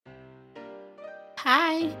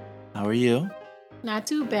Hi, How are you? not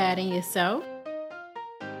too bad in yourself.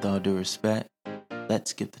 With all due respect,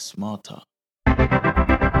 let's get the small talk.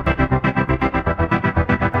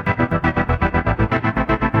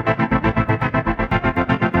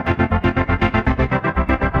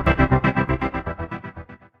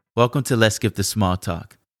 Welcome to Let's Skip the Small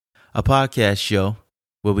Talk, a podcast show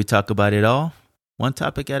where we talk about it all, one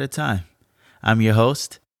topic at a time. I'm your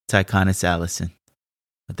host, Tyconis Allison.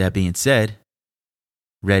 With that being said,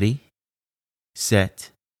 ready,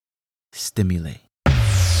 set, stimulate.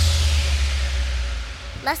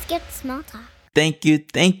 Let's get small talk. Thank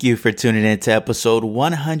you for tuning in to episode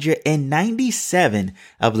 197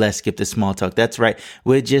 of Let's Skip the Small Talk. That's right,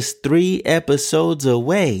 we're just 3 episodes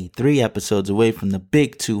away from the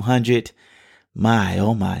big 200. My,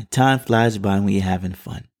 oh my, time flies by when you're having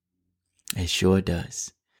fun. It sure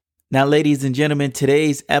does. Now, ladies and gentlemen,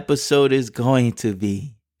 today's episode is going to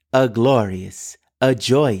be a glorious, a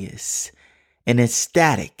joyous, an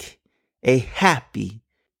ecstatic, a happy,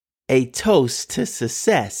 a toast to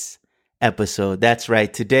success episode. That's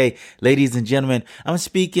right. Today, ladies and gentlemen, I'm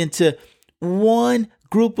speaking to one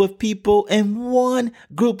group of people and one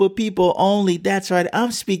group of people only. That's right.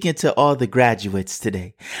 I'm speaking to all the graduates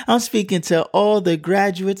today. I'm speaking to all the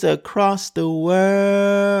graduates across the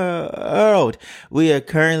world. We are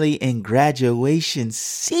currently in graduation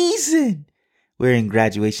season. We're in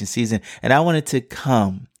graduation season, and I wanted to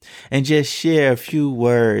come and just share a few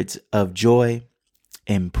words of joy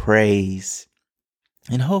and praise,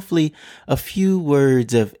 and hopefully a few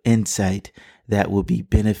words of insight that will be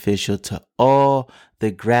beneficial to all the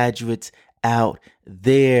graduates out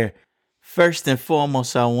there. First and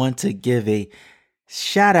foremost, I want to give a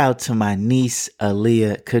shout out to my niece,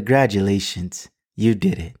 Aaliyah. Congratulations. You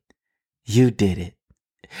did it. You did it.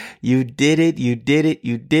 You did it. You did it.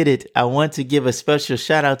 You did it. I want to give a special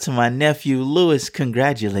shout out to my nephew, Lewis.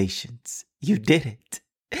 Congratulations. You did it.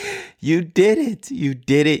 You did it. You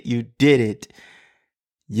did it. You did it.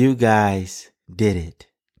 You guys did it.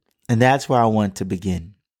 And that's where I want to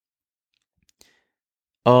begin.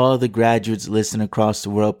 All the graduates listening across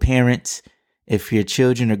the world, parents, if your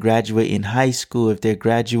children are graduating high school, if they're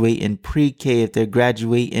graduating pre-K, if they're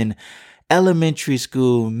graduating elementary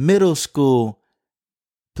school, middle school,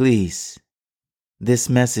 please, this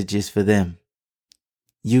message is for them.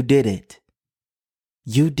 You did it.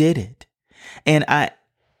 You did it. And I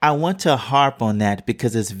want to harp on that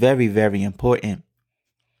because it's very, very important.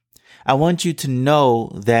 I want you to know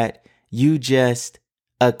that you just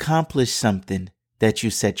accomplished something that you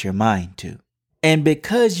set your mind to. And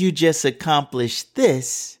because you just accomplished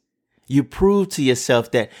this, you prove to yourself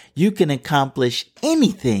that you can accomplish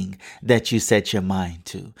anything that you set your mind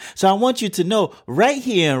to. So I want you to know right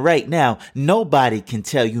here and right now, nobody can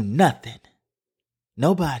tell you nothing.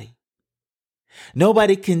 Nobody.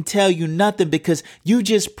 Nobody can tell you nothing because you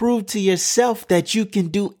just proved to yourself that you can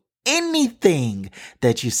do anything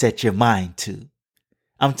that you set your mind to.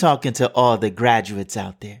 I'm talking to all the graduates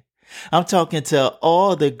out there. I'm talking to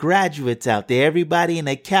all the graduates out there. Everybody in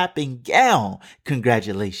a cap and gown.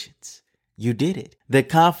 Congratulations. You did it. The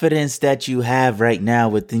confidence that you have right now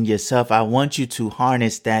within yourself, I want you to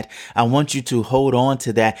harness that. I want you to hold on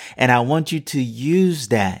to that. And I want you to use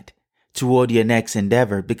that toward your next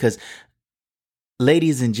endeavor because,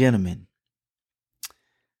 ladies and gentlemen,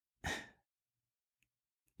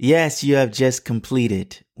 yes, you have just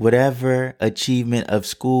completed whatever achievement of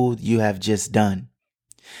school you have just done.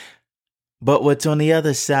 But what's on the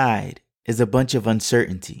other side is a bunch of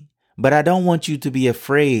uncertainty. But I don't want you to be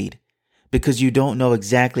afraid because you don't know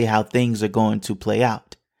exactly how things are going to play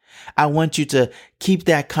out. I want you to keep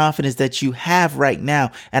that confidence that you have right now,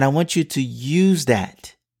 and I want you to use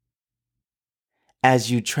that as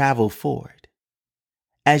you travel forward,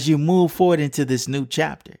 as you move forward into this new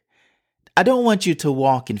chapter. I don't want you to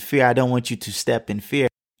walk in fear. I don't want you to step in fear.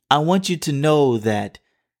 I want you to know that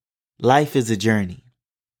life is a journey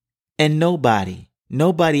and nobody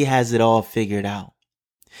has it all figured out.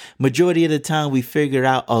 Majority of the time we figure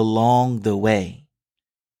out along the way.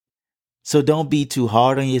 So don't be too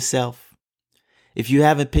hard on yourself. If you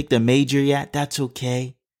haven't picked a major yet, that's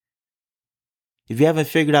okay. If you haven't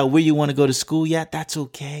figured out where you want to go to school yet, that's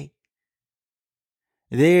okay.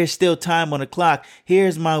 There's still time on the clock.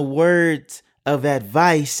 Here's my words of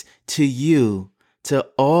advice to you, to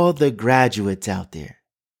all the graduates out there.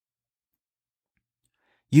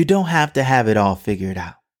 You don't have to have it all figured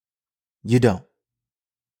out. You don't.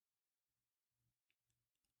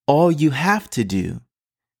 All you have to do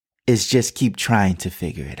is just keep trying to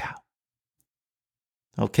figure it out.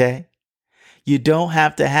 Okay? You don't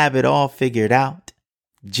have to have it all figured out.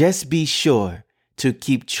 Just be sure to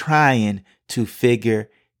keep trying to figure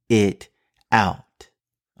it out.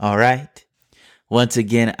 All right? Once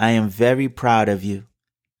again, I am very proud of you.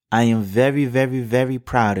 I am very, very, very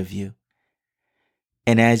proud of you.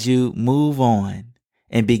 And as you move on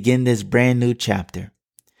and begin this brand new chapter,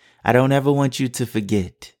 I don't ever want you to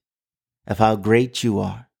forget of how great you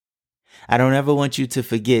are. I don't ever want you to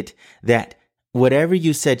forget that whatever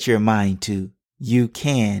you set your mind to, you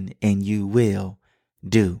can and you will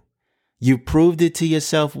do. You proved it to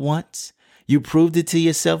yourself once. You proved it to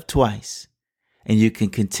yourself twice. And you can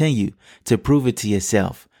continue to prove it to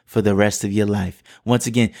yourself for the rest of your life. Once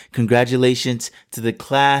again, congratulations to the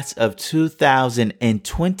class of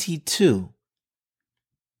 2022.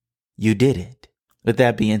 You did it. With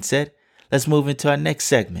that being said, let's move into our next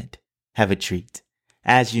segment. Have a treat.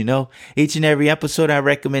 As you know, each and every episode, I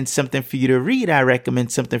recommend something for you to read. I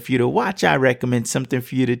recommend something for you to watch. I recommend something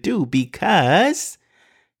for you to do because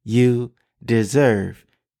you deserve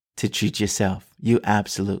to treat yourself. You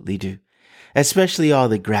absolutely do. Especially all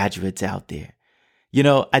the graduates out there. You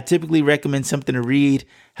know, I typically recommend something to read.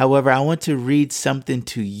 However, I want to read something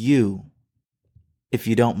to you, if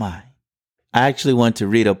you don't mind. I actually want to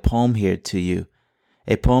read a poem here to you.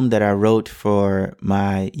 A poem that I wrote for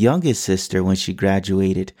my youngest sister when she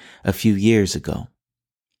graduated a few years ago.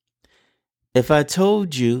 If I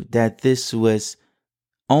told you that this was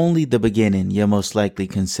only the beginning, you'll most likely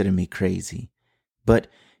consider me crazy. But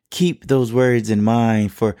keep those words in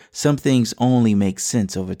mind, for some things only make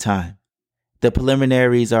sense over time. The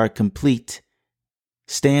preliminaries are complete.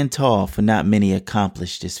 Stand tall, for not many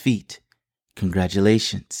accomplish this feat.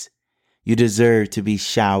 Congratulations. You deserve to be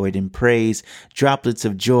showered in praise. Droplets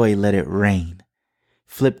of joy, let it rain.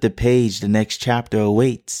 Flip the page, the next chapter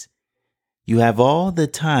awaits. You have all the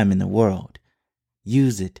time in the world.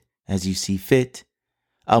 Use it as you see fit.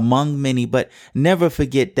 Among many, but never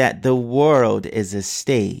forget that the world is a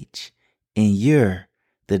stage and you're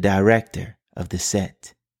the director of the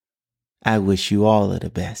set. I wish you all of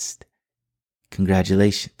the best.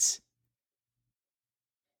 Congratulations.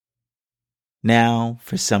 Now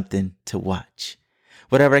for something to watch.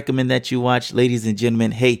 What I recommend that you watch, ladies and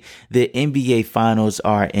gentlemen, hey, the NBA Finals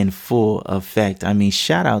are in full effect. I mean,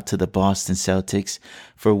 shout out to the Boston Celtics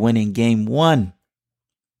for winning Game 1.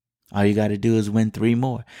 All you got to do is win 3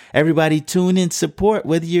 more. Everybody tune in, support,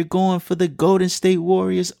 whether you're going for the Golden State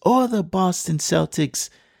Warriors or the Boston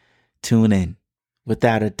Celtics. Tune in.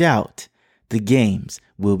 Without a doubt, the games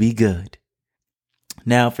will be good.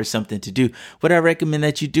 Now for something to do. What I recommend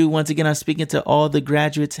that you do, once again, I'm speaking to all the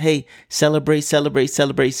graduates. Hey, celebrate, celebrate,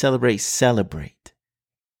 celebrate, celebrate, celebrate.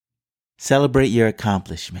 Celebrate your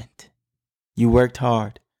accomplishment. You worked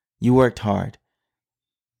hard. You worked hard.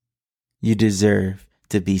 You deserve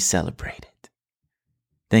to be celebrated.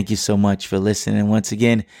 Thank you so much for listening. Once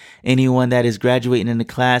again, anyone that is graduating in the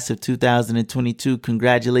class of 2022,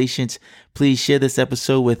 congratulations. Please share this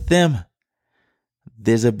episode with them.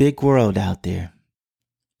 There's a big world out there,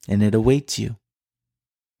 and it awaits you.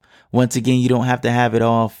 Once again, you don't have to have it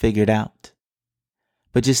all figured out.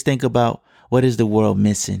 But just think about, what is the world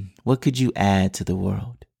missing? What could you add to the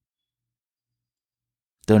world?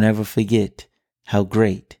 Don't ever forget how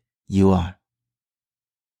great you are.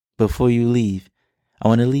 Before you leave, I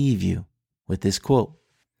want to leave you with this quote.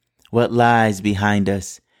 What lies behind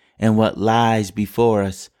us and what lies before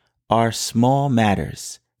us are small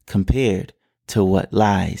matters compared to what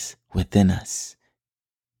lies within us.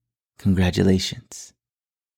 Congratulations.